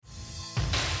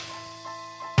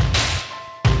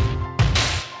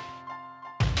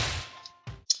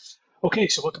Okay,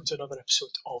 so welcome to another episode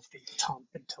of the Talent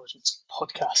Intelligence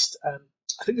Podcast.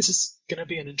 I think this is going to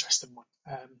be an interesting one.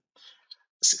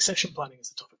 Succession planning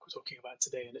is the topic we're talking about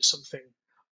today, and it's something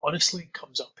honestly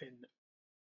comes up in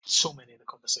so many of the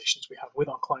conversations we have with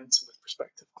our clients and with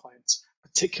prospective clients,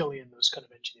 particularly in those kind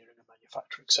of engineering and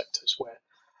manufacturing sectors where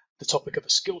the topic of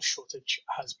a skills shortage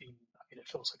has been, it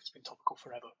feels like it's been topical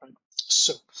forever, right?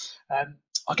 So,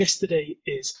 our guest today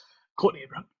is Courtney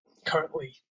Abraham,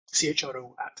 currently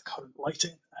CHRO at Current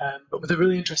Lighting, but with a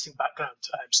really interesting background.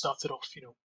 Started off,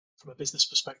 from a business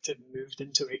perspective, moved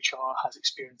into HR, has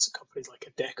experience at companies like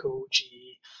Adecco,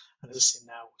 GE, and as I say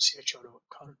now, CHRO at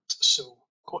Current. So,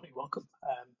 Courtney, welcome.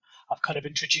 I've kind of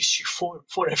introduced you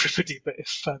for everybody, but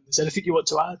if there's anything you want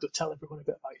to add or tell everyone a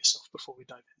bit about yourself before we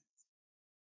dive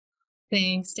in.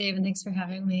 Thanks, Dave, and thanks for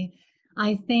having me.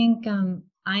 I think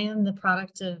I am the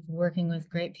product of working with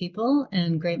great people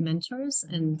and great mentors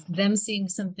and them seeing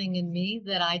something in me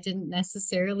that I didn't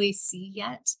necessarily see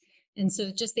yet. And so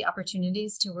just the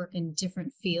opportunities to work in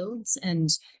different fields and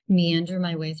meander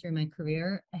my way through my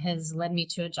career has led me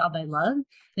to a job I love.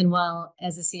 And while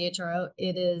as a CHRO,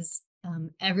 it is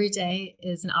every day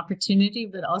is an opportunity,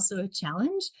 but also a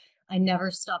challenge, I never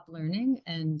stop learning,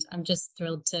 and I'm just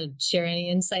thrilled to share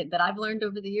any insight that I've learned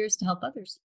over the years to help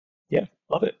others. Yeah,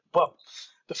 love it. Well,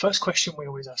 the first question we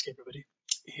always ask everybody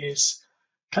is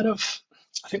kind of,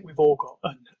 I think we've all got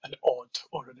an odd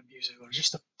or an amusing or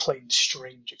just a plain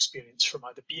strange experience from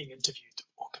either being interviewed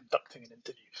or conducting an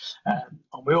interview.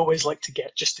 And we always like to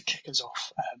get, just to kick us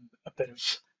off, a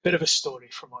bit of a story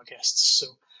from our guests. So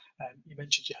you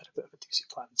mentioned you had a bit of a doozy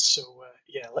plan. So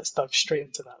yeah, let's dive straight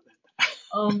into that then.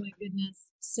 Oh my goodness.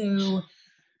 So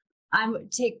I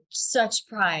would take such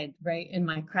pride, right, in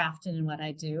my craft and in what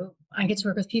I do. I get to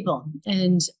work with people,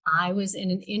 and I was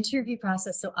in an interview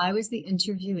process. So I was the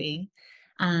interviewee,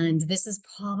 and this is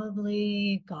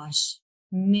probably,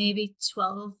 maybe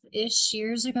 12-ish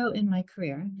years ago in my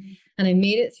career. And I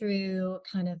made it through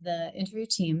kind of the interview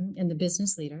team and the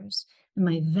business leaders. And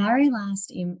my very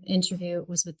last interview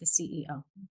was with the CEO.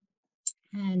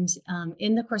 And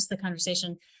in the course of the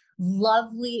conversation,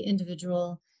 lovely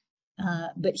individual,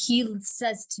 but he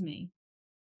says to me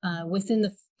within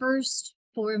the first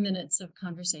 4 minutes of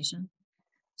conversation,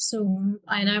 and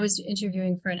I was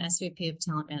interviewing for an SVP of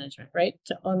talent management, right,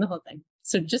 to own the whole thing.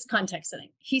 So just context setting.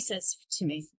 He says to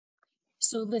me,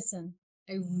 so listen,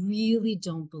 I really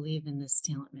don't believe in this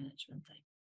talent management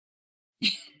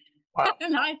thing. Wow.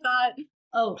 And I thought,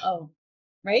 oh,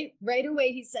 right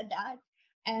away he said that.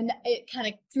 And it kind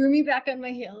of threw me back on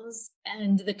my heels,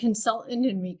 and the consultant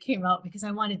in me came out because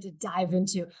I wanted to dive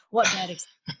into what that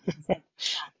experience was,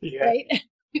 Yeah. right?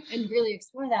 And really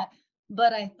explore that.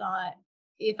 But I thought,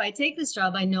 if I take this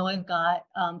job, I know I've got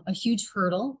a huge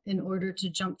hurdle in order to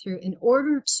jump through, in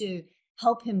order to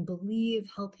help him believe,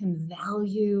 help him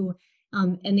value.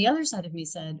 And the other side of me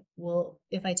said, well,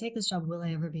 if I take this job, will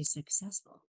I ever be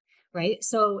successful? Right?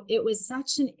 So it was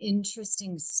such an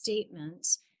interesting statement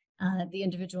the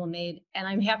individual made. And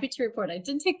I'm happy to report I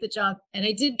did take the job, and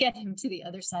I did get him to the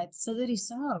other side so that he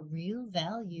saw a real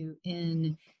value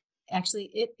in, actually,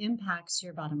 it impacts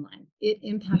your bottom line. It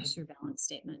impacts your balance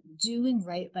statement. Doing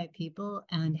right by people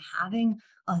and having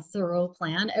a thorough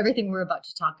plan, everything we're about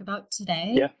to talk about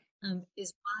today,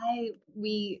 is why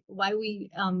we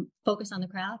focus on the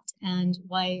craft, and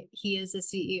why he as a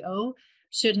CEO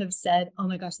should have said, oh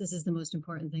my gosh, this is the most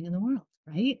important thing in the world,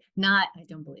 right? Not, I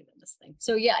don't believe in this thing.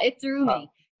 So yeah, it threw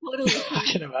me. Totally. I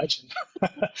can imagine.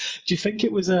 Do you think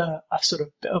it was a sort of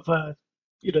bit of a,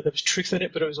 there was truth in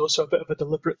it, but it was also a bit of a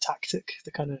deliberate tactic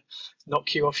to kind of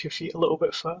knock you off your feet a little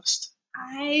bit first?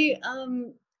 I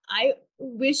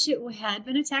wish it had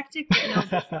been a tactic, but no,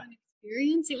 based on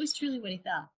experience, it was truly what he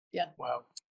thought. Yeah. Wow.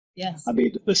 Yes. I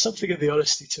mean, there's something of the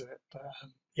honesty to it, but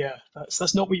yeah,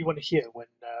 that's not what you want to hear when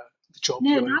the job.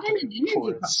 No, not in an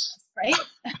interview process, right?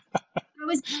 That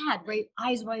was bad, right?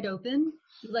 Eyes wide open.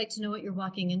 You like to know what you're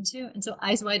walking into, and so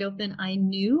eyes wide open. I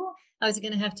knew I was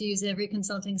going to have to use every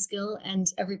consulting skill and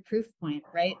every proof point,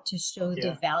 right, to show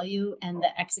the value and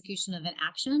the execution of an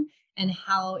action and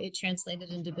how it translated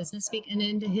into business speak and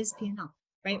into his P&L,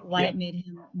 right? Why it made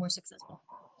him more successful.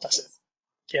 That's it.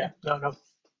 Yeah, no,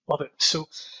 love it. So,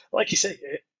 like you say,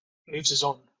 it moves us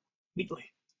on neatly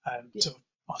to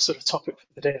our sort of topic for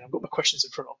the day. And I've got my questions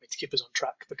in front of me to keep us on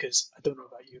track, because I don't know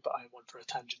about you, but I am one for a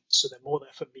tangent. So they're more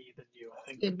there for me than you, I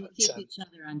think. Good, we keep each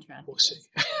other on track. We'll see.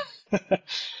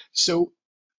 So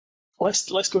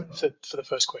let's go in for the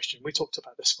first question. We talked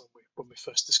about this when we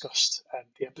first discussed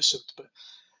the episode, but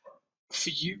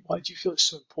for you, why do you feel it's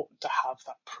so important to have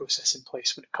that process in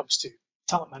place when it comes to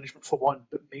talent management for one,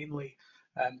 but mainly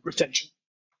retention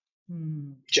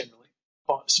generally?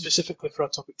 But specifically for our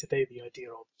topic today, the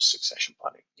idea of succession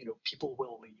planning, people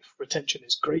will leave. Retention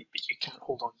is great, but you can't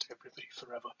hold on to everybody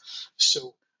forever.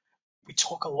 So we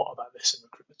talk a lot about this in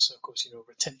recruitment circles.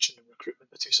 Retention and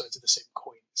recruitment, the two sides of the same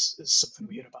coin, is something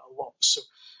we hear about a lot. So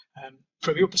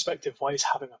from your perspective, why is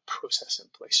having a process in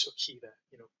place so key there?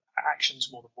 Actions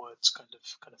more than words kind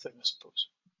of thing, I suppose.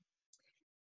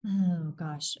 Oh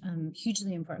gosh,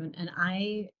 hugely important. And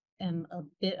I am a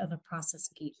bit of a process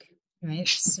geek, right?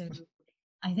 So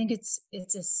I think it's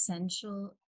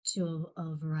essential to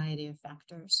a variety of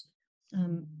factors.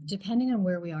 Depending on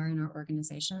where we are in our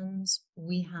organizations,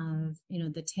 we have,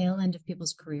 the tail end of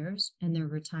people's careers and they're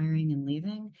retiring and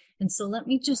leaving. And so let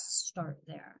me just start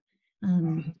there.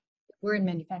 We're in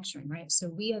manufacturing, right? So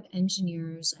we have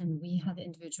engineers and we have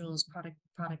individuals,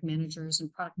 product managers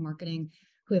and product marketing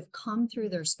who have come through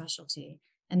their specialty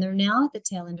and they're now at the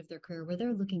tail end of their career where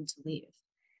they're looking to leave.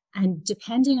 And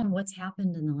depending on what's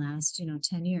happened in the last,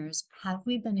 10 years, have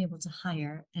we been able to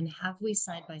hire and have we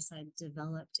side by side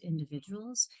developed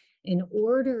individuals in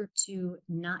order to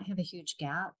not have a huge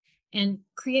gap and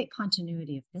create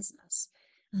continuity of business?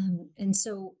 And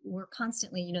so we're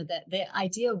constantly, that the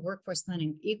idea of workforce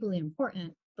planning equally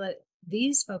important, but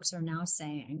these folks are now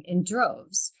saying in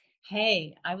droves,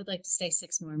 hey, I would like to stay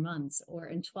 6 more months, or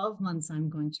in 12 months, I'm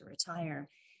going to retire.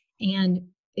 And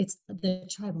it's the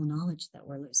tribal knowledge that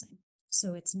we're losing.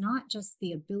 So it's not just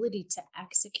the ability to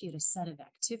execute a set of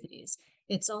activities.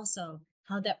 It's also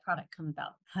how that product come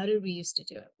about. How did we used to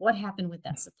do it? What happened with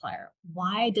that supplier?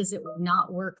 Why does it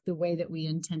not work the way that we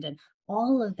intended?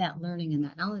 All of that learning and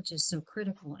that knowledge is so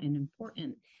critical and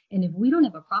important. And if we don't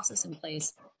have a process in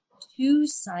place to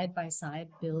side by side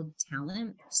build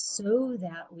talent so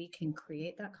that we can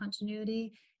create that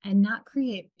continuity and not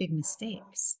create big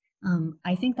mistakes,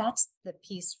 I think that's the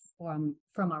piece from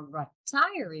a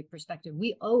retiree perspective.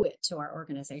 We owe it to our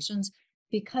organizations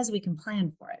because we can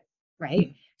plan for it,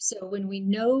 right? So when we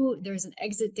know there's an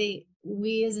exit date,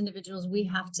 we as individuals, we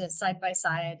have to side by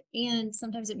side, and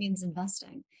sometimes it means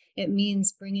investing. It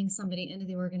means bringing somebody into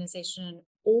the organization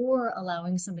or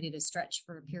allowing somebody to stretch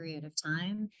for a period of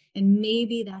time. And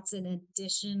maybe that's an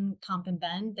addition, comp and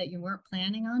bend that you weren't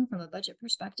planning on from a budget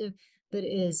perspective, but it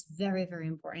is very, very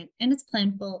important and it's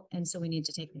planful. And so we need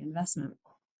to take the investment.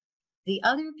 The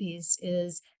other piece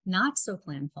is not so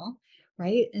planful,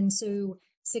 right? And so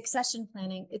succession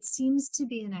planning, it seems to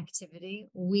be an activity.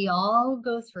 We all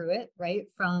go through it, right?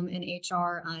 From an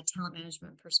HR talent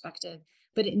management perspective,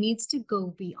 but it needs to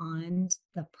go beyond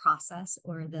the process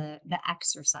or the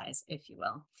exercise, if you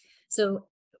will. So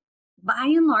by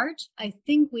and large, I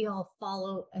think we all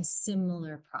follow a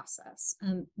similar process.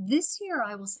 This year,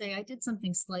 I will say I did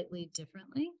something slightly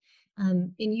differently.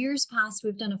 In years past,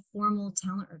 we've done a formal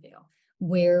talent review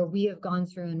where we have gone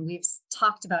through and we've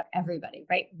talked about everybody,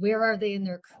 right? Where are they in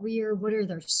their career? What are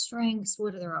their strengths?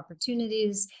 What are their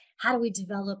opportunities? How do we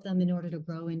develop them in order to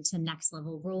grow into next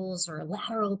level roles or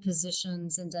lateral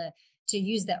positions? And to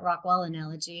use that rock wall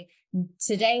analogy,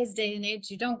 today's day and age,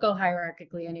 you don't go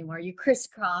hierarchically anymore. You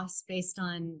crisscross based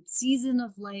on season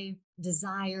of life,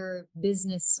 desire,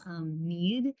 business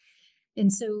need.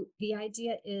 And so the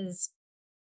idea is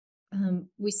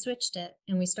we switched it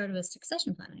and we started with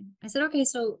succession planning. I said, okay,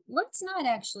 so let's not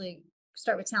actually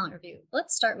start with talent review.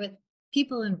 Let's start with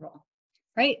people in role,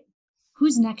 right?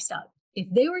 Who's next up? If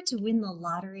they were to win the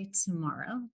lottery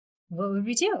tomorrow, what would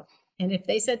we do? And if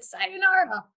they said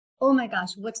sayonara, oh my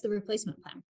gosh, what's the replacement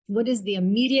plan? What is the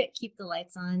immediate keep the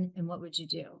lights on and what would you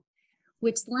do?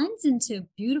 Which lends into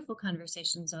beautiful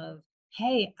conversations of,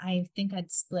 hey, I think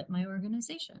I'd split my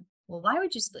organization. Well, why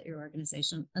would you split your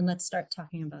organization? And let's start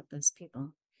talking about those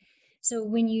people. So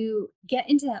when you get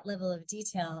into that level of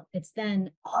detail, it's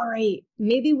then, all right,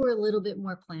 maybe we're a little bit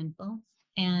more planful.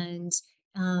 And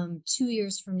 2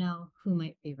 years from now, who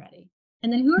might be ready?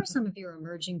 And then who are some of your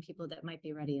emerging people that might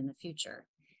be ready in the future?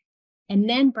 And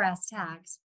then brass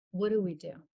tacks, what do we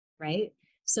do, right?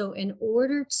 So in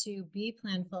order to be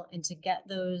planful and to get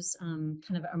those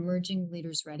kind of emerging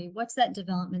leaders ready, what's that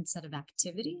development set of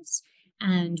activities?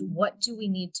 And what do we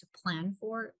need to plan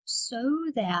for so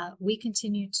that we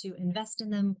continue to invest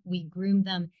in them, we groom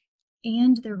them,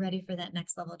 and they're ready for that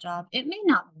next level job? It may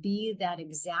not be that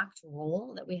exact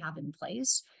role that we have in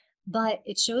place, but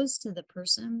it shows to the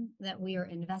person that we are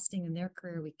investing in their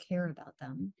career, we care about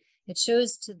them. It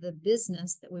shows to the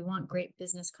business that we want great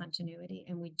business continuity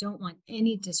and we don't want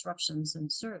any disruptions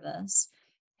in service.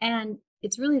 And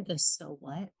it's really the so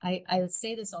what. I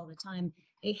say this all the time.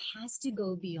 It has to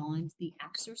go beyond the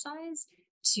exercise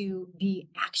to be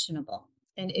actionable.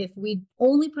 And if we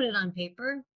only put it on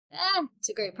paper, it's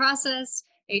a great process.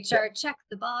 HR check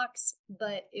the box.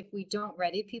 But if we don't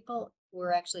ready people,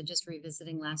 we're actually just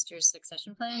revisiting last year's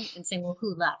succession plan and saying, well,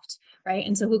 who left, right?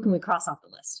 And so who can we cross off the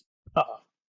list?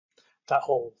 That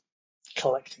whole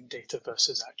collecting data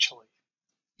versus actually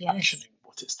actioning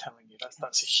what it's telling you,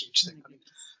 that's a huge thing. I mean,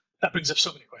 that brings up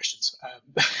so many questions.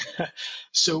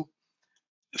 So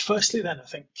firstly then, I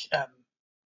think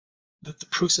the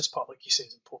process part, like you say,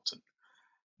 is important.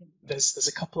 There's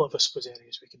a couple of, I suppose,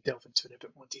 areas we can delve into in a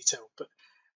bit more detail, but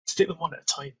to take them one at a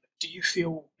time, do you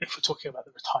feel, if we're talking about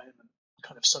the retirement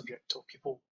kind of subject, or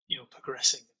people,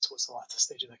 progressing towards the latter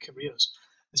stage of their careers,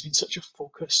 there's been such a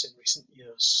focus in recent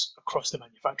years across the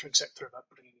manufacturing sector about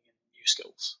bringing in new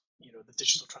skills, the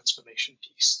digital transformation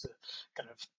piece, the kind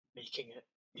of making it,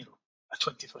 a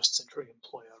 21st century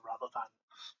employer rather than,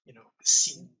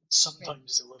 seen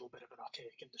sometimes as a little bit of an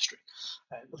archaic industry,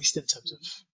 at least in terms of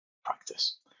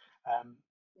practice.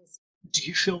 Do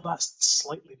you feel that's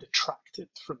slightly detracted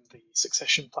from the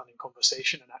succession planning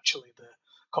conversation and actually the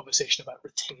conversation about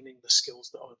retaining the skills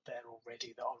that are there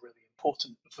already that are really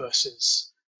important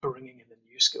versus bringing in the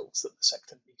new skills that the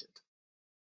sector needed?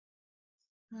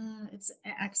 It's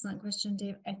an excellent question,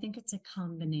 Dave. I think it's a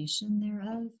combination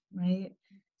thereof, right?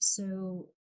 So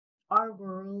our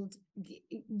world,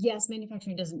 yes,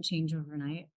 manufacturing doesn't change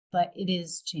overnight, but it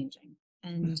is changing.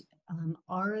 And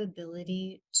our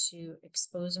ability to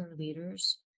expose our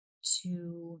leaders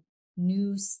to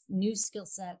new skill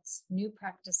sets, new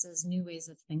practices, new ways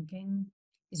of thinking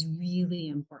is really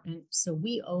important. So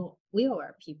we owe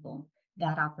our people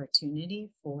that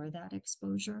opportunity for that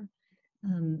exposure.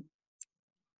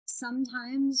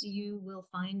 Sometimes you will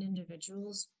find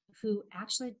individuals who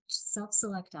actually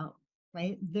self-select out,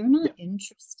 right? They're not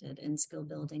interested in skill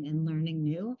building and learning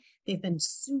new. They've been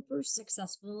super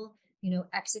successful,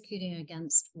 executing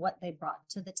against what they brought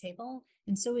to the table.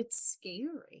 And so it's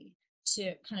scary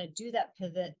to kind of do that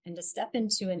pivot and to step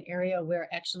into an area where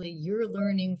actually you're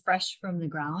learning fresh from the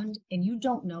ground and you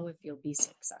don't know if you'll be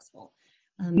successful.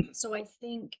 So I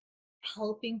think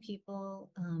helping people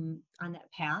on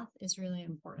that path is really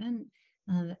important.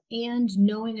 And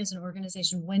knowing as an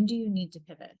organization, when do you need to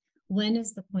pivot? When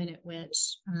is the point at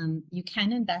which you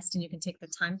can invest and you can take the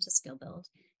time to skill build?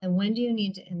 And when do you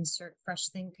need to insert fresh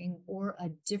thinking or a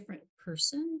different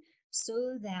person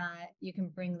so that you can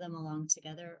bring them along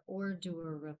together or do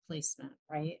a replacement,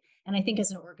 right? And I think as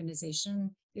an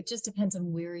organization, it just depends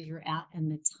on where you're at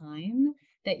and the time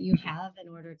that you have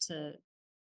in order to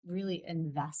really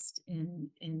invest in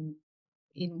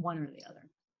one or the other.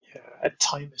 Yeah, and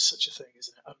time is such a thing,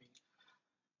 isn't it? I mean,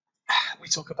 we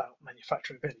talk about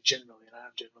manufacturing very generally, and I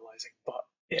am generalizing, but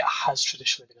it has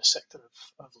traditionally been a sector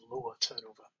of lower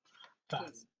turnover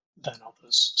than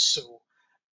others. So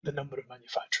the number of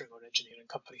manufacturing or engineering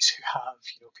companies who have,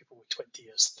 people with 20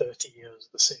 years, 30 years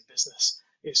of the same business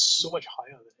is so much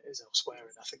higher than it is elsewhere.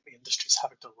 And I think the industry is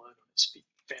having to learn on its feet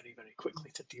very, very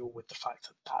quickly to deal with the fact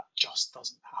that that just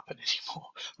doesn't happen anymore,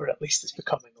 or at least it's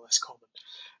becoming less common.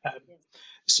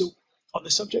 So on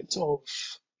the subject of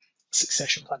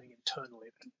succession planning internally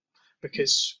then,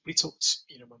 because we talked,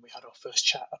 when we had our first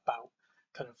chat about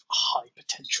kind of high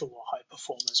potential or high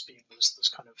performers being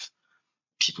those kind of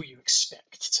people you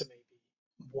expect to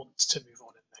maybe want to move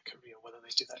on in their career, whether they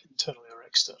do that internally or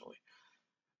externally.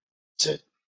 To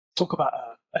talk about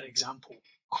an example,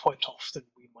 quite often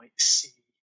we might see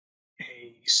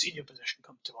a senior position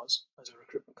come to us as a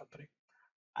recruitment company,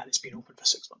 and it's been open for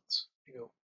 6 months. You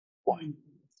go, why?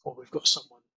 Or we've got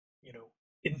someone,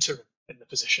 interim in the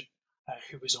position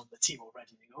who was on the team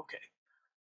already. You go, okay,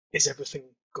 is everything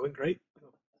going great?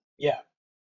 Go, yeah.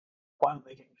 Why aren't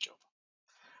they getting the job?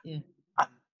 Yeah. And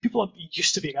people are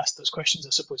used to being asked those questions,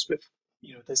 I suppose. But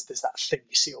there's that thing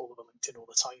you see all over LinkedIn all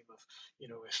the time of,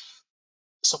 if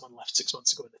someone left 6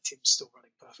 months ago and the team's still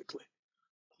running perfectly,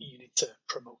 you need to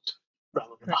promote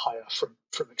rather than hire from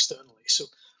externally. So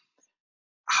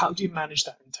how do you manage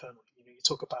that internally? You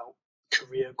talk about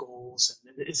career goals,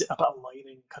 and is it about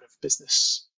aligning kind of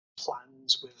business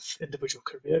plans with individual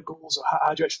career goals, or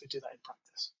how do you actually do that in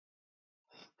practice?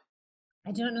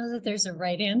 I don't know that there's a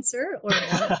right answer, or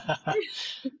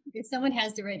if someone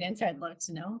has the right answer, I'd love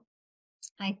to know.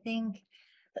 I think,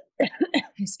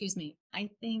 excuse me, I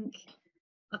think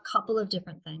a couple of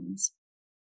different things.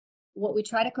 What we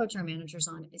try to coach our managers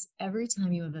on is every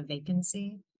time you have a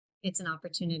vacancy, it's an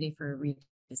opportunity for a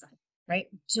redesign, right?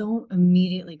 Don't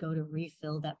immediately go to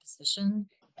refill that position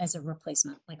as a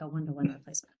replacement, like a one-to-one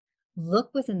replacement.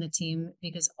 Look within the team,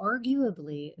 because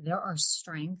arguably there are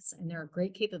strengths and there are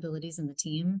great capabilities in the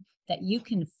team that you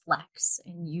can flex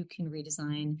and you can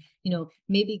redesign,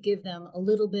 maybe give them a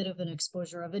little bit of an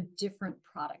exposure of a different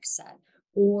product set.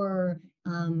 Or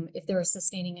if they're a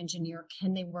sustaining engineer,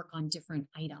 can they work on different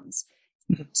items?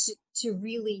 Mhm. to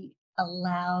really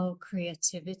allow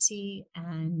creativity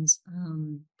and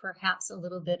perhaps a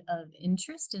little bit of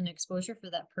interest and exposure for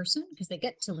that person because they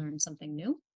get to learn something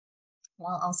new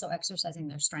while also exercising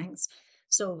their strengths.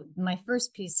 So my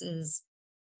first piece is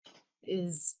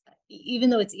even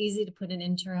though it's easy to put an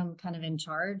interim kind of in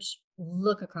charge,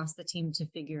 look across the team to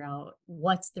figure out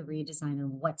what's the redesign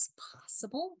and what's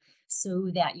possible so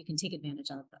that you can take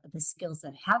advantage of the skills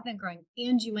that have been growing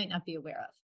and you might not be aware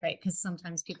of, right? Because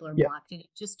sometimes people are Yeah. blocked and you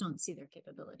just don't see their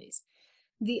capabilities.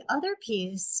 The other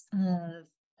piece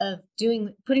of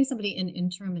doing putting somebody in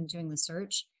interim and doing the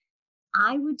search,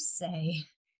 I would say,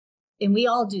 and we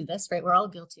all do this, right? We're all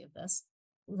guilty of this.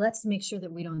 Let's make sure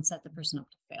that we don't set the person up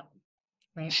to fail,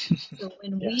 right? So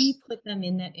when we Yes. put them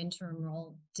in that interim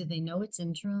role, do they know it's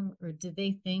interim or do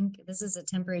they think this is a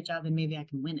temporary job and maybe I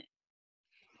can win it?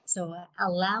 So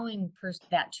allowing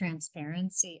that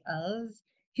transparency of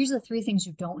here's the three things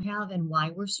you don't have and why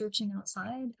we're searching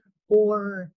outside,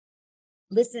 or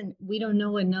listen, we don't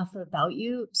know enough about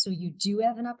you, so you do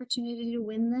have an opportunity to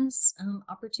win this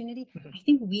opportunity. Mhm. I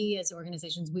think we as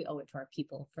organizations, we owe it to our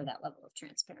people for that level of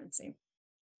transparency.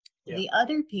 Yeah. The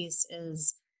other piece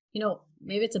is,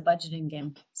 maybe it's a budgeting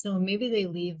game. So maybe they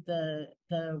leave the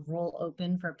role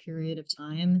open for a period of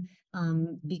time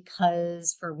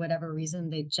because for whatever reason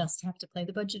they just have to play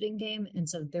the budgeting game, and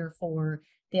so therefore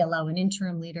they allow an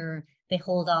interim leader. They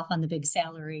hold off on the big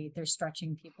salary. They're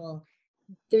stretching people.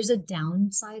 There's a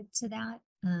downside to that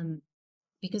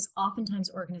because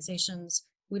oftentimes organizations,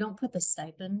 we don't put the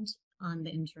stipend on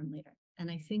the interim leader.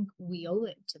 And I think we owe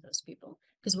it to those people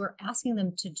because we're asking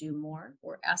them to do more.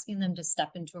 We're asking them to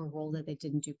step into a role that they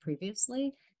didn't do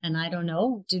previously. And I don't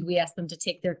know, did we ask them to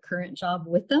take their current job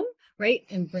with them, right?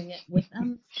 And bring it with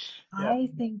them? Yeah. I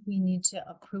think we need to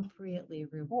appropriately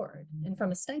reward. And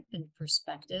from a stipend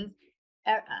perspective,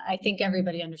 I think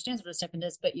everybody understands what a stipend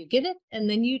is, but you get it and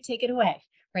then you take it away,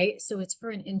 right? So it's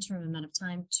for an interim amount of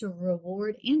time to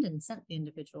reward and incent the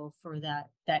individual for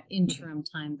that Mhm. interim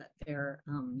time that they're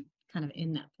kind of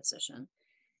in that position.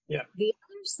 Yeah. The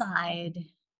other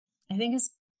side, I think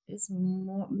is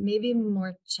more maybe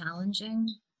more challenging.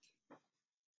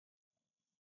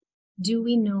 Do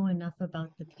we know enough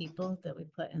about the people that we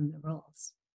put in the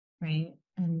roles, right?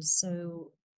 And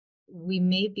so we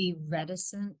may be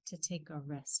reticent to take a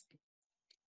risk.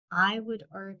 I would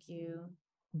argue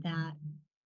that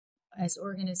as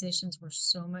organizations, we're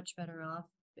so much better off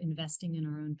investing in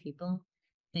our own people.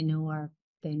 They know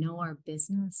our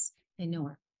business, they know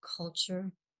our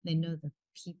culture, they know the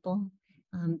people.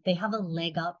 They have a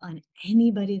leg up on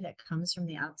anybody that comes from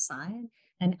the outside.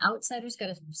 And outsiders got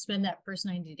to spend that first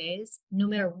 90 days, no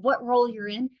matter what role you're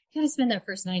in, you got to spend that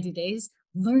first 90 days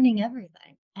learning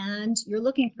everything. And you're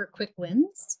looking for quick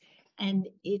wins, and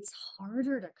it's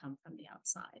harder to come from the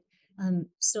outside.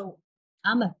 So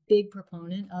I'm a big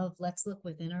proponent of let's look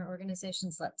within our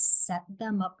organizations, let's set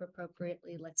them up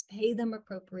appropriately, let's pay them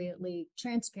appropriately,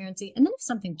 transparency. And then if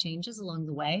something changes along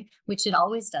the way, which it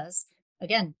always does,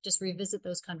 again, just revisit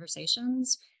those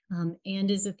conversations. And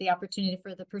is it the opportunity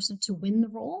for the person to win the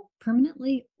role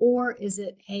permanently? Or is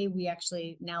it, hey, we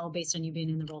actually now, based on you being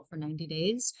in the role for 90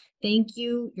 days, thank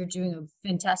you. You're doing a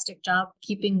fantastic job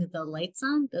keeping the lights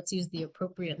on. Let's use the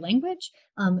appropriate language.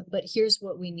 But here's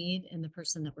what we need in the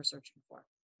person that we're searching for.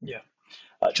 Yeah.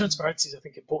 Transparency is, I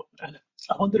think, important. And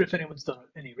I wonder if anyone's done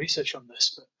any research on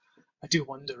this, but I do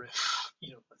wonder if,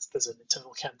 there's an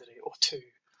internal candidate or two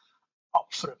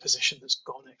up for a position that's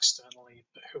gone externally,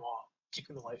 but who are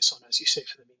keeping the lights on, as you say,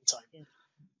 for the meantime, Yeah.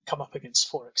 come up against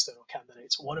four external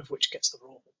candidates, one of which gets the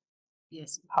role.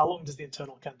 Yes. How long does the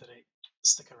internal candidate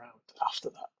stick around after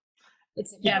that?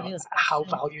 It's a fabulous How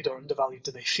question. valued or undervalued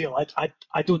do they feel?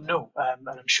 I don't know, and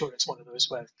I'm sure it's one of those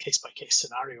where case by case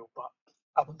scenario. But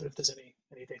I wonder if there's any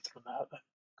data on that out there,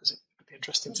 because it would be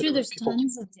interesting I'm to sure know if there's people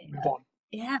tons of move data. on.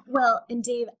 Yeah. Well, and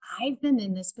Dave, I've been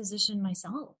in this position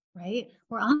myself, right?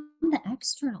 Where I'm the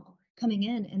external coming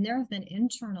in, and there have been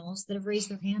internals that have raised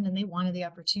their hand and they wanted the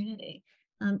opportunity.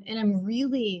 And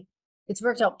it's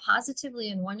worked out positively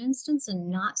in one instance and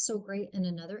not so great in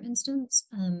another instance,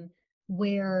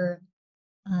 where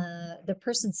the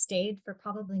person stayed for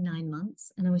probably 9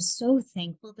 months. And I was so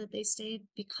thankful that they stayed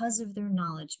because of their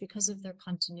knowledge, because of their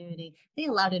continuity. They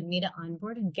allowed me to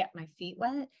onboard and get my feet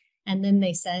wet. And then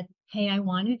they said, hey, I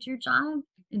wanted your job.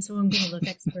 And so I'm going to look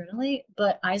externally,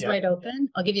 but eyes Yeah. wide open.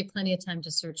 I'll give you plenty of time to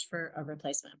search for a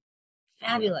replacement.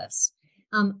 Fabulous.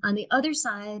 On the other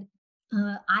side,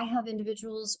 I have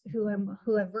individuals who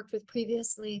I've worked with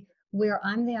previously where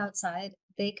I'm the outside.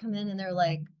 They come in and they're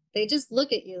like, they just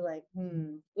look at you like,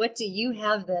 what do you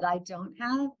have that I don't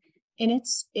have? And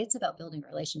it's about building a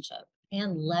relationship.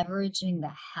 and leveraging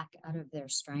the heck out of their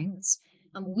strengths.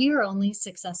 We are only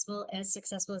successful as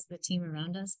the team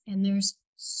around us, and there's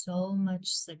so much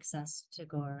success to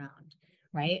go around,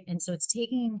 right? And so it's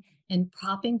taking and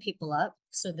propping people up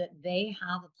so that they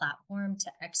have a platform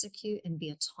to execute and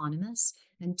be autonomous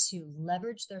and to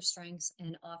leverage their strengths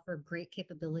and offer great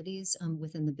capabilities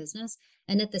within the business.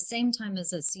 And at the same time,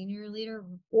 as a senior leader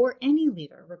or any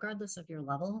leader, regardless of your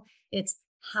level, it's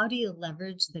how do you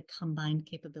leverage the combined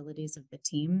capabilities of the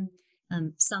team?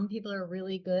 Some people are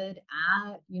really good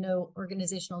at,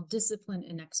 organizational discipline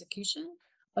and execution.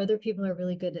 Other people are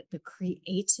really good at the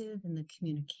creative and the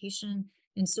communication.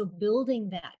 And so building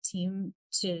that team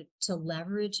to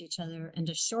leverage each other and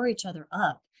to shore each other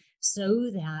up so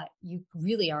that you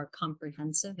really are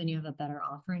comprehensive and you have a better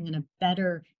offering and a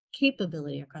better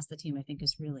capability across the team, I think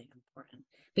is really important.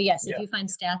 But yes, if you find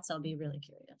stats, I'll be really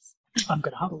curious. I'm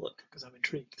going to have a look because I'm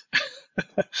intrigued.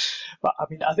 But I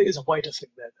mean, I think there's a wider thing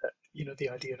there that, the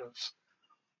idea of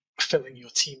filling your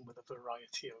team with a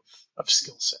variety of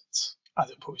skill sets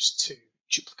as opposed to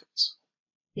duplicates.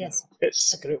 Yes.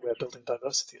 It's a great way of building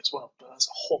diversity as well, but that's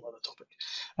a whole other topic.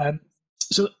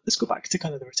 So let's go back to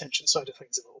kind of the retention side of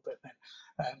things a little bit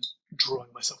then,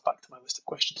 drawing myself back to my list of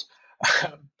questions.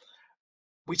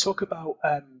 We talk about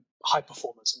high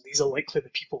performers, and these are likely the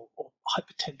people, or high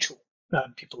potential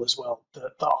people as well,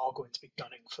 that are going to be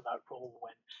gunning for that role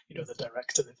when, the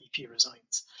director, the VP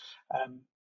resigns.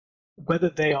 Whether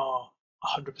they are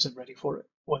 100% ready for it,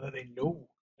 whether they know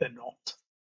they're not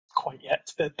quite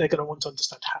yet, they're going to want to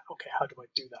understand, how do I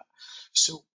do that?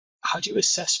 So how do you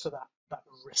assess for that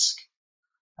risk?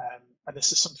 And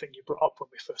this is something you brought up when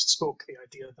we first spoke, the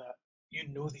idea that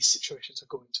these situations are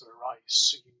going to arise,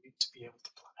 so you need to be able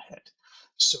to plan ahead.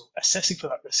 So assessing for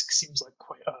that risk seems like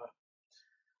quite a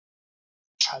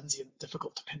transient,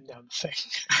 difficult to pin down thing.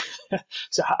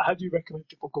 So how do you recommend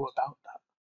people go about that?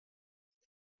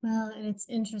 Well, and it's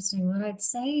interesting. What I'd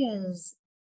say is,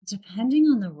 depending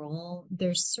on the role,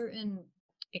 there's certain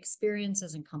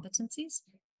experiences and competencies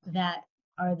that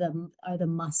are the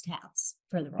must-haves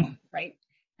for the role, right?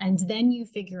 And then you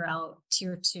figure out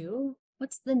tier 2,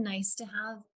 what's the nice to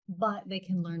have, but they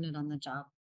can learn it on the job.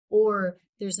 Or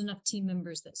there's enough team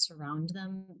members that surround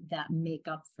them that make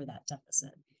up for that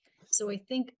deficit. So I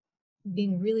think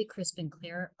being really crisp and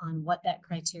clear on what that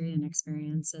criteria and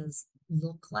experiences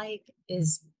look like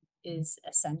is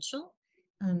essential.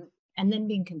 And then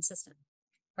being consistent,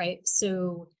 right?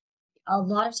 So a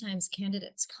lot of times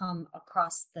candidates come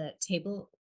across the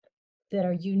table that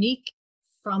are unique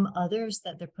from others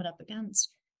that they're put up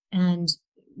against. And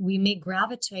we may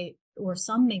gravitate, or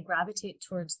some may gravitate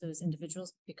towards those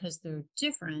individuals because they're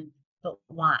different, but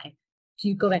why?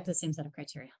 You go back to the same set of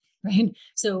criteria, right?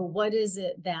 So what is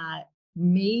it that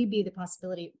may be the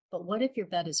possibility, but what if your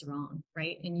bet is wrong,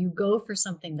 right? And you go for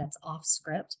something that's off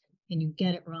script and you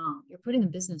get it wrong, you're putting the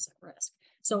business at risk.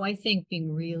 So I think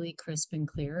being really crisp and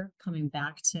clear, coming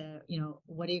back to,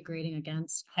 what are you grading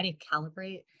against? How do you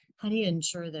calibrate? How do you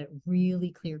ensure that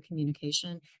really clear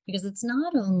communication? Because it's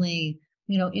not only,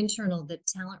 internal, the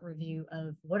talent review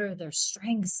of what are their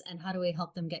strengths and how do we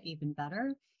help them get even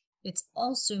better? It's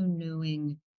also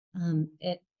knowing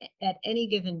at any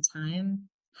given time,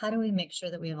 how do we make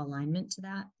sure that we have alignment to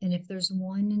that? And if there's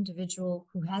one individual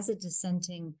who has a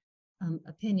dissenting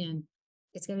opinion,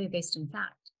 it's going to be based in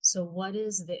fact. So what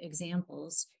is the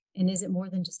examples? And is it more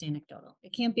than just anecdotal?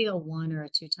 It can't be a 1 or a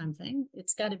 2-time thing.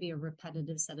 It's got to be a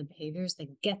repetitive set of behaviors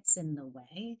that gets in the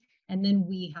way. And then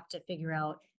we have to figure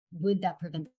out, would that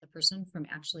prevent the person from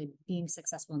actually being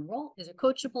successful in the role? Is it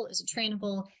coachable? Is it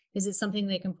trainable? Is it something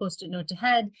they can post a note to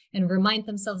head and remind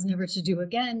themselves never to do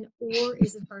again? Or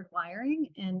is it hard wiring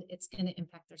and it's going to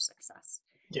impact their success?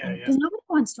 Because nobody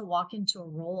wants to walk into a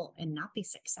role and not be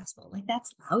successful. Like,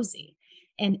 that's lousy.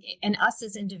 And us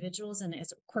as individuals and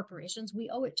as corporations, we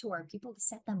owe it to our people to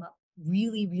set them up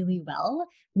really, really well.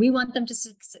 We want them to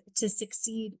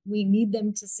succeed. We need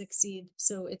them to succeed.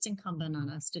 So it's incumbent on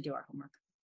us to do our homework.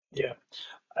 Yeah,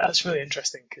 that's really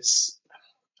interesting because,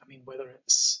 I mean, whether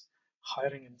it's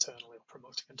hiring internally or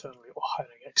promoting internally or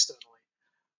hiring externally,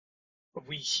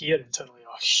 we here internally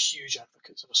are huge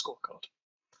advocates of a scorecard.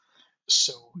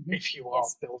 So if you are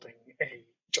building a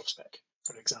job spec,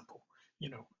 for example,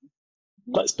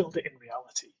 let's build it in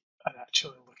reality and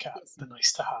actually look at the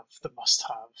nice to have, the must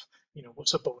have,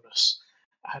 what's a bonus.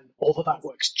 And all of that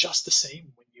works just the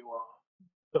same when you are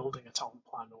building a talent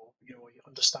plan or, you're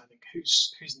understanding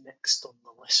who's next on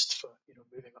the list for,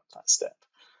 moving up that step.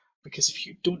 Because if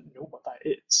you don't know what that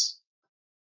is,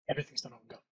 everything's done on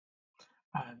go.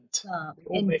 And we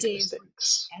all make Dave,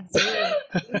 mistakes.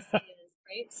 Absolutely.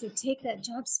 Right? So take that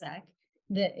job spec,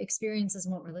 the experience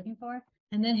isn't what we're looking for,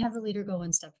 and then have the leader go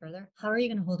one step further. How are you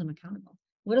going to hold them accountable?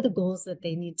 What are the goals that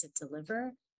they need to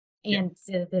deliver? Yeah. And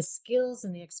the skills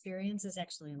and the experiences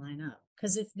actually line up.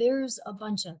 Because if there's a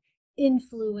bunch of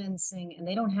influencing and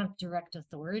they don't have direct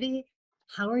authority,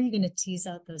 how are you going to tease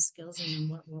out those skills, and in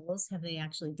what roles have they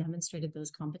actually demonstrated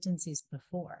those competencies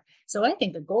before? So I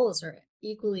think the goals are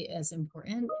equally as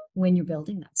important when you're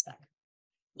building that spec.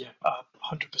 Yeah, I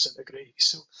 100% agree.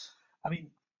 So, I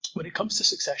mean, when it comes to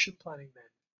succession planning, then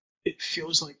it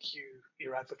feels like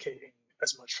you're advocating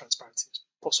as much transparency as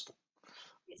possible.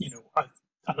 You know,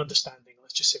 an understanding.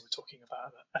 Let's just say we're talking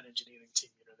about an engineering team.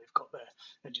 You know, they've got their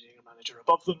engineering manager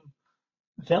above them.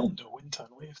 They'll know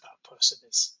internally if that person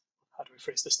is, how do we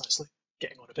phrase this nicely,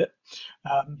 getting on a bit.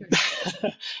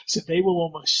 So they will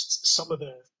almost, some of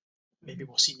the maybe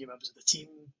more senior members of the team,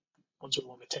 ones with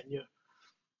longer tenure,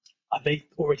 are they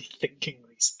already thinking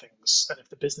these things? And if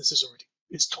the business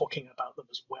is talking about them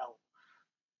as well,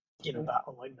 you know, that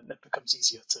alignment, it becomes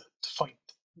easier to find.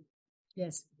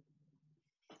 Yes.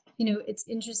 You know, it's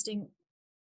interesting.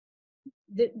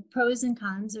 The pros and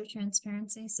cons of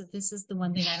transparency. So this is the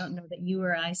one thing I don't know that you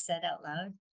or I said out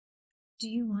loud. Do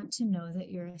you want to know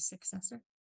that you're a successor?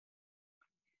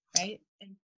 Right?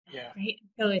 Yeah. Right.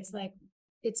 So it's like,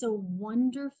 it's a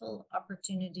wonderful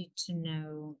opportunity to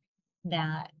know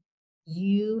that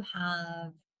you're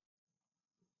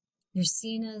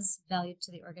seen as valued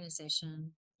to the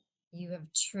organization. You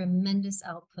have tremendous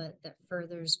output that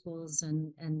furthers goals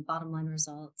and bottom line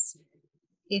results.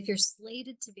 If you're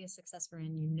slated to be a successor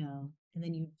and and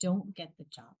then you don't get the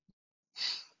job,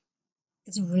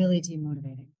 it's really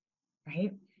demotivating,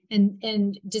 right?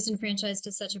 And disenfranchised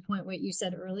to such a point, what you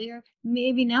said earlier,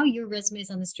 maybe now your resume is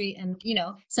on the street and,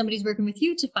 somebody's working with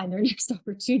you to find their next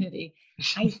opportunity.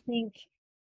 I think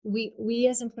we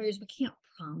as employers, we can't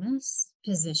promise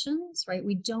positions, right?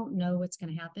 We don't know what's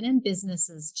going to happen, and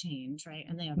businesses change, right?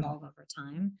 And they evolve over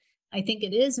time. I think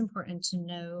it is important to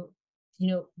know,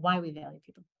 why we value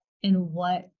people and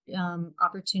what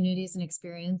opportunities and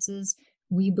experiences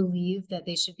we believe that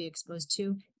they should be exposed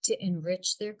to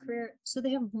enrich their career so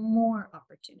they have more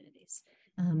opportunities.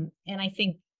 And I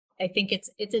think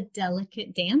it's a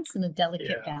delicate dance and a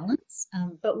delicate balance,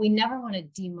 but we never want to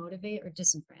demotivate or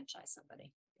disenfranchise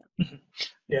somebody.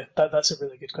 Yeah, that's a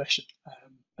really good question.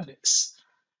 And it's,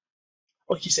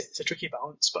 like you said, it's a tricky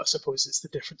balance, but I suppose it's the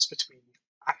difference between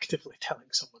actively telling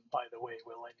someone, by the way,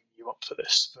 we're lining you up for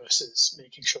this, versus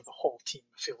making sure the whole team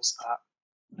feels that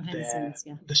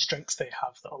the strengths they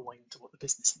have that align to what the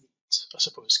business needs, I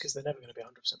suppose, because they're never going to be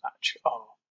 100% match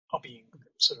are being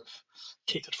sort of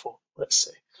catered for, let's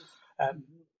say.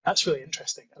 That's really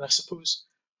interesting. And I suppose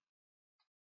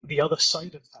the other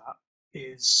side of that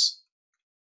is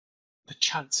the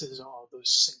chances are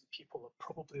those same people are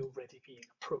probably already being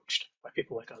approached by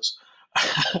people like us.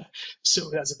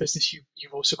 So as a business,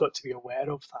 you've also got to be aware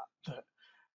of that,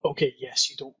 okay, yes,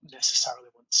 you don't necessarily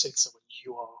want to say to someone,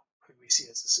 you are who we see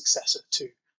as a successor to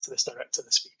this director,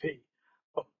 this VP.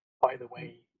 But by the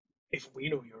way, if we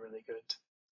know you're really good,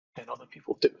 then other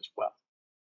people do as well.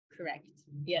 Correct.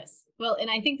 Yes. Well, and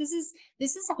I think this is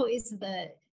always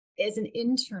as an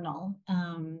internal,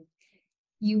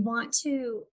 you want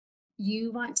to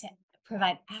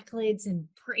provide accolades and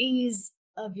praise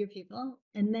of your people.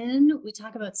 And then we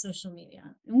talk about social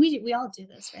media, and we all do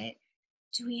this, right?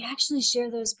 Do we actually share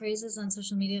those praises on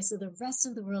social media so the rest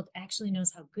of the world actually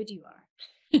knows how good you are?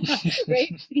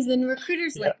 Right? Because then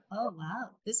recruiters like, oh, wow,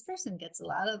 this person gets a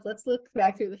lot of, let's look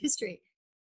back through the history.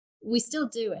 We still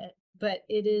do it, but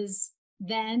it is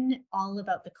then all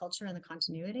about the culture and the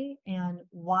continuity and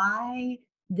why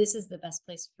this is the best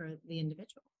place for the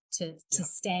individual to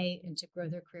stay and to grow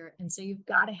their career. And so you've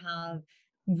got to have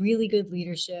really good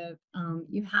leadership.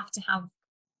 You have to have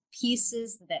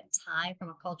pieces that tie, from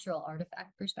a cultural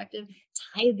artifact perspective,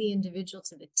 tie the individual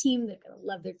to the team. They've got to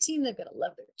love their team. They've got to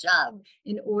love their job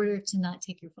in order to not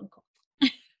take your phone call.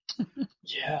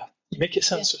 Yeah, you make it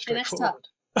sound so straightforward.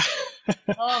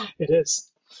 Oh, it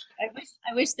is.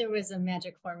 I wish there was a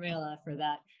magic formula for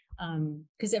that,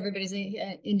 because everybody's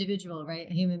an individual, right?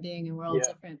 A human being, and we're all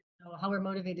different. So how we're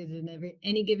motivated in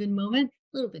any given moment,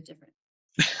 a little bit different.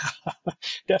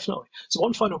 Definitely. So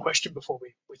one final question before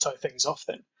we tie things off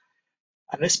then.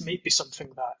 And this may be something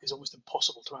that is almost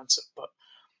impossible to answer, but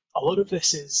a lot of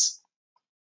this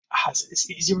it's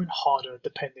easier and harder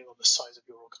depending on the size of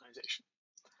your organization.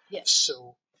 Yes.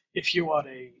 So if you are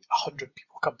a 100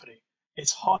 people company,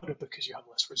 it's harder because you have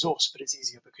less resource, but it's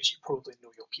easier because you probably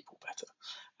know your people better.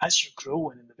 As you grow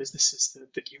and in the businesses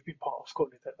that you've been part of,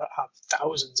 Courtney, that have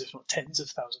thousands, if not tens of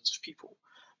thousands of people,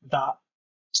 that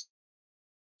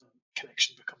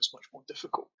connection becomes much more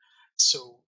difficult.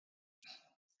 So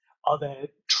are there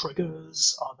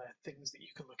triggers? Are there things that you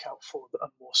can look out for that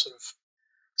are more sort of,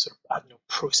 I don't know,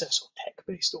 process or tech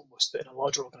based almost, that in a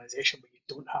larger organization where you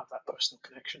don't have that personal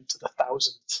connection to the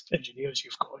 1,000 engineers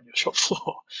you've got on your shop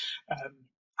floor?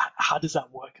 How does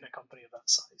that work in a company of that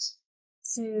size?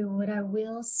 So what I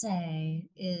will say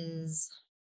is,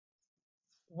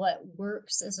 what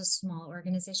works as a small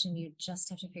organization, you just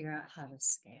have to figure out how to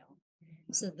scale.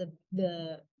 So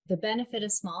the benefit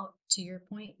of small, to your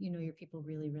point, you know your people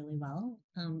really, really well,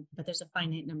 but there's a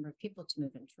finite number of people to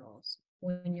move into roles.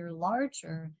 When you're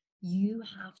larger, you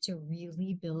have to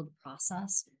really build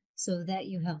process so that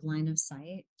you have line of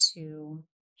sight to,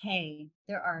 hey,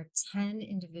 there are 10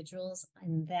 individuals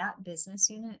in that business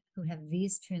unit who have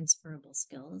these transferable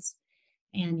skills.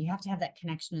 And you have to have that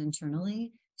connection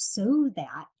internally so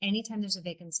that anytime there's a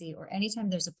vacancy or anytime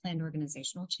there's a planned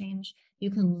organizational change,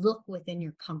 you can look within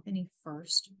your company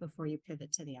first before you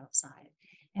pivot to the outside.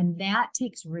 And that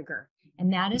takes rigor.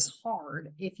 And that is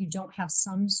hard if you don't have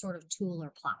some sort of tool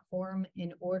or platform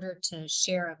in order to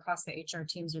share across the HR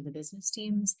teams or the business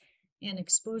teams and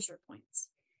exposure points.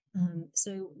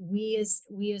 So we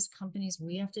as companies,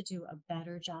 we have to do a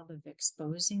better job of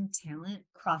exposing talent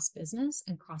cross business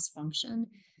and cross function,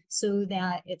 so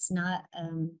that it's not,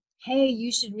 hey, you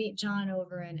should meet John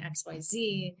over in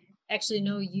XYZ. Actually,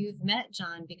 no, you've met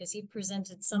John because he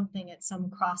presented something at some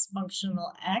cross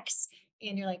functional X,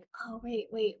 and you're like, oh wait,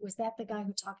 was that the guy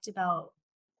who talked about?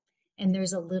 And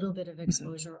there's a little bit of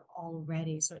exposure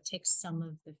already, so it takes some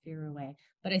of the fear away.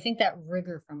 But I think that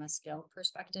rigor from a scale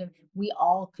perspective, we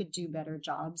all could do better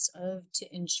jobs of,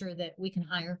 to ensure that we can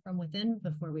hire from within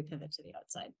before we pivot to the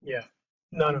outside. Yeah,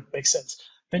 no, makes sense.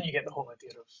 Then you get the whole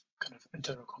idea of kind of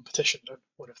internal competition.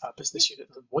 What if that business unit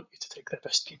doesn't want you to take their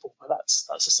best people? Well, that's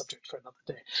a subject for another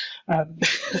day.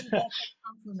 That's a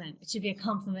compliment. It should be a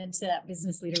compliment to that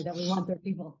business leader that we want their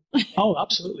people. Oh,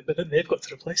 absolutely. But then they've got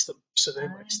to replace them, so they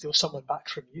might steal someone back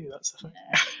from you. That's the thing.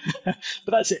 Yeah.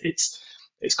 But that's it.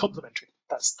 It's complementary.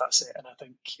 That's it. And I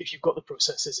think if you've got the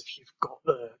processes, if you've got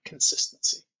the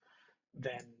consistency,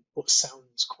 then what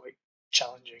sounds quite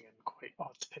challenging and quite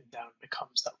hard to pin down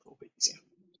becomes that little bit easier.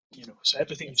 So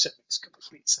everything you've said makes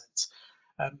complete sense.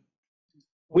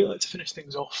 We like to finish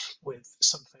things off with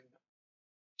something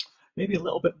maybe a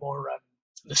little bit more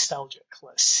nostalgic,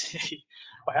 let's say,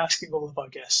 by asking all of our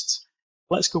guests,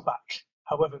 let's go back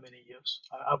however many years,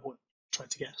 I won't try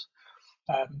to guess,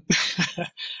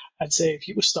 and say if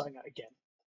you were starting out again,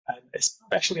 and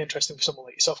especially interesting for someone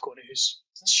like yourself, Courtney, who's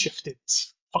shifted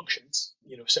functions,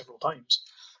 several times,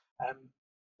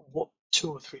 what 2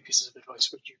 or 3 pieces of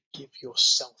advice would you give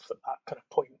yourself at that kind of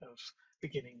point of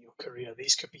beginning your career?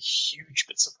 These could be huge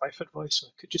bits of life advice, or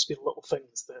it could just be little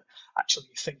things that actually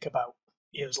you think about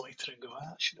years later and go,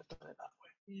 I should have done it that way.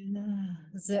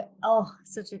 Yeah.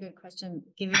 Such a good question.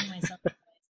 Giving myself advice.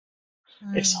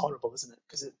 It's horrible, isn't it?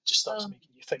 Because it just starts making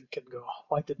you think and go,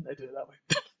 why didn't I do it that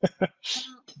way?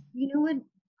 You know what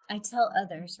I tell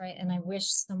others, right? And I wish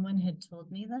someone had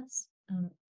told me this.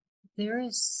 There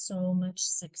is so much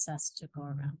success to go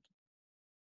around,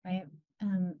 right?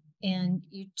 And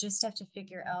you just have to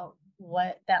figure out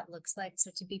what that looks like.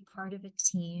 So to be part of a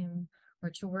team or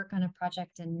to work on a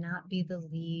project and not be the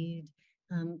lead,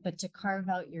 but to carve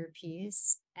out your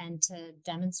piece and to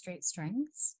demonstrate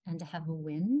strengths and to have a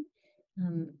win.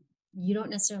 You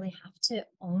don't necessarily have to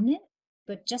own it,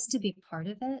 but just to be part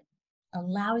of it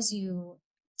allows you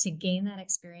to gain that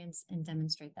experience and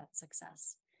demonstrate that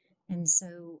success. And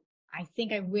so I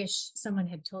think I wish someone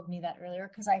had told me that earlier,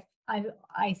 because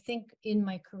I think in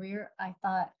my career, I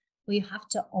thought, well, you have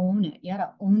to own it. You got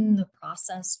to own the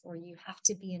process, or you have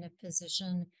to be in a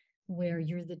position where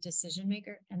you're the decision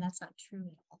maker. And that's not true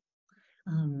at all.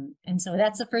 And so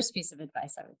that's the first piece of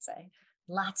advice I would say.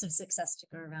 Lots of success to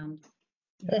go around.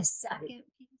 The second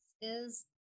piece is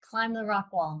climb the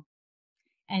rock wall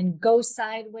and go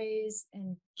sideways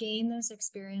and gain those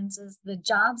experiences. The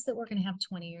jobs that we're going to have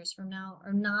 20 years from now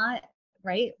are not,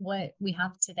 right, what we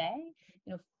have today.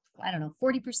 I don't know,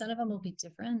 40% of them will be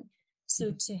different.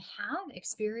 So to have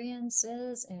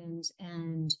experiences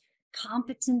and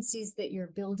competencies that you're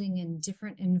building in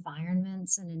different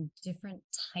environments and in different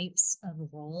types of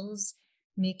roles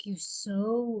make you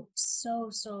so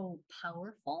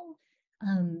powerful.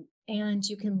 And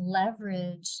you can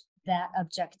leverage that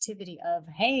objectivity of,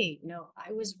 hey,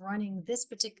 I was running this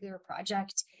particular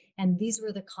project and these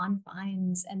were the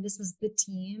confines and this was the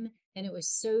team. And it was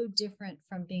so different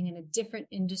from being in a different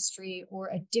industry or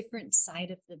a different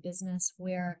side of the business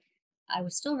where I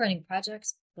was still running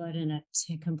projects, but in a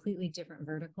completely different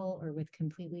vertical or with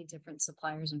completely different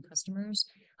suppliers and customers.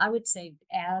 I would say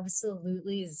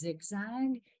absolutely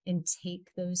zigzag and take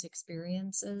those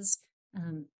experiences.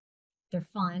 They're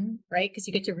fun, right? Because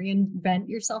you get to reinvent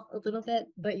yourself a little bit,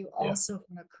 but you also,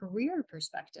 from a career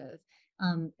perspective,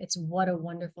 it's what a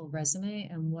wonderful resume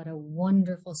and what a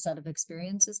wonderful set of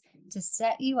experiences to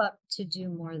set you up to do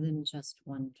more than just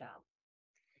one job.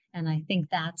 And I think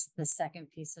that's the second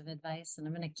piece of advice. And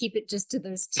I'm going to keep it just to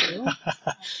those two.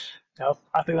 No,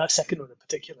 I think that second one in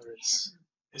particular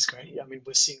is great. I mean,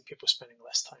 we're seeing people spending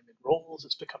less time in roles.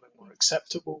 It's becoming more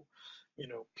acceptable. You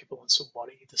know, people aren't so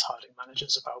worried as hiring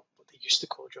managers about what they used to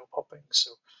call job hopping.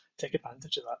 So take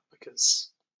advantage of that,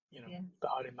 because, you know, the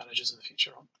hiring managers of the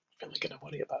future aren't really going to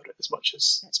worry about it as much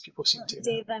as people seem to.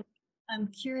 Dave, I'm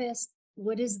curious,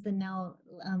 what is the now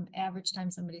average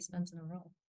time somebody spends in a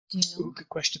role? Do you know? Ooh, good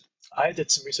question. I did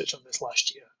some research on this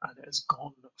last year, and it has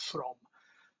gone from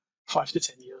 5 to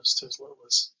 10 years to as little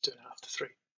as 2.5 to 3.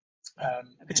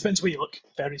 It depends where you look.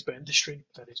 Varies by industry,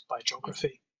 varies by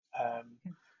geography.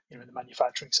 You know, in the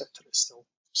manufacturing sector, it's still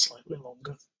slightly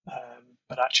longer,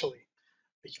 but actually,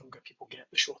 the younger people get,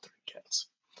 the shorter it gets.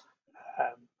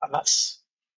 And that's,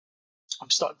 I'm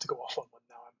starting to go off on one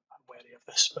now. I'm wary of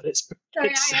this, but Sorry,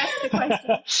 I asked the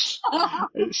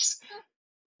question.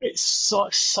 it's sort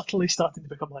of subtly starting to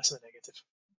become less of a negative.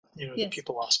 You know, that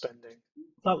people are spending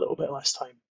that little bit less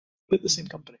time with the same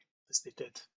company as they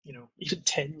did, you know, even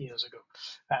 10 years ago.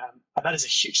 And that is a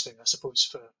huge thing, I suppose,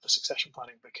 for succession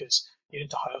planning, because you need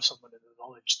to hire someone in the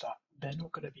knowledge that they're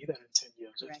not going to be there in 10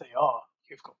 years. Right. If they are,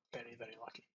 you've got very, very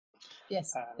lucky.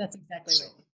 Yes, that's exactly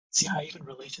right. See, I even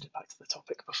related it back to the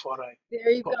topic before I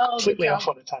got completely off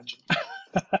on a tangent.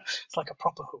 It's like a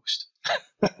proper host.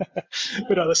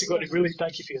 But no, listen, Courtney, really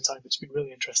thank you for your time. It's been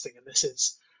really interesting. And this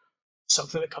is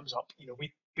something that comes up. You know,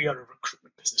 we are a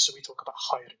recruitment business, so we talk about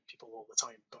hiring people all the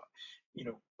time. But, you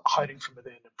know, hiring from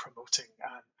within and promoting,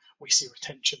 and we see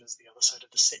retention as the other side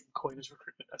of the same coin as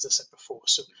recruitment, as I said before.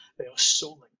 So they are so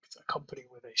linked. A company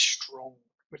with a strong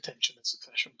retention and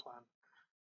succession plan,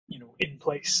 you know, in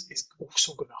place, is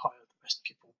also going to hire the best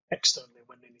people externally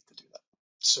when they need to do that.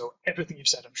 So everything you've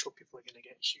said, I'm sure people are going to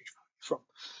get huge value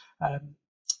from.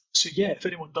 So yeah, if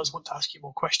anyone does want to ask you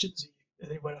more questions,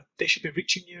 anywhere they should be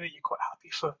reaching you, are you quite happy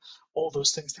for all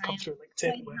those things to come through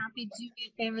LinkedIn? I'm happy. Do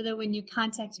me a favor though, when you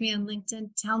contact me on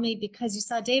LinkedIn, tell me because you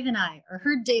saw Dave and I or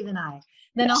heard Dave and I,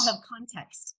 then I'll have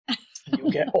context. And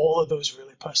you'll get all of those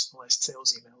really personalized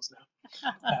sales emails now.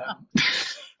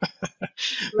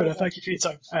 But thank you for your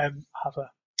time. Have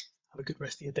a good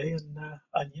rest of your day,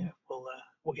 and yeah,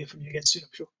 we'll hear from you again soon, I'm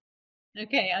sure.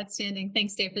 Okay, outstanding.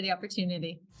 Thanks, Dave, for the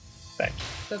opportunity. Thank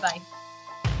you. Bye-bye.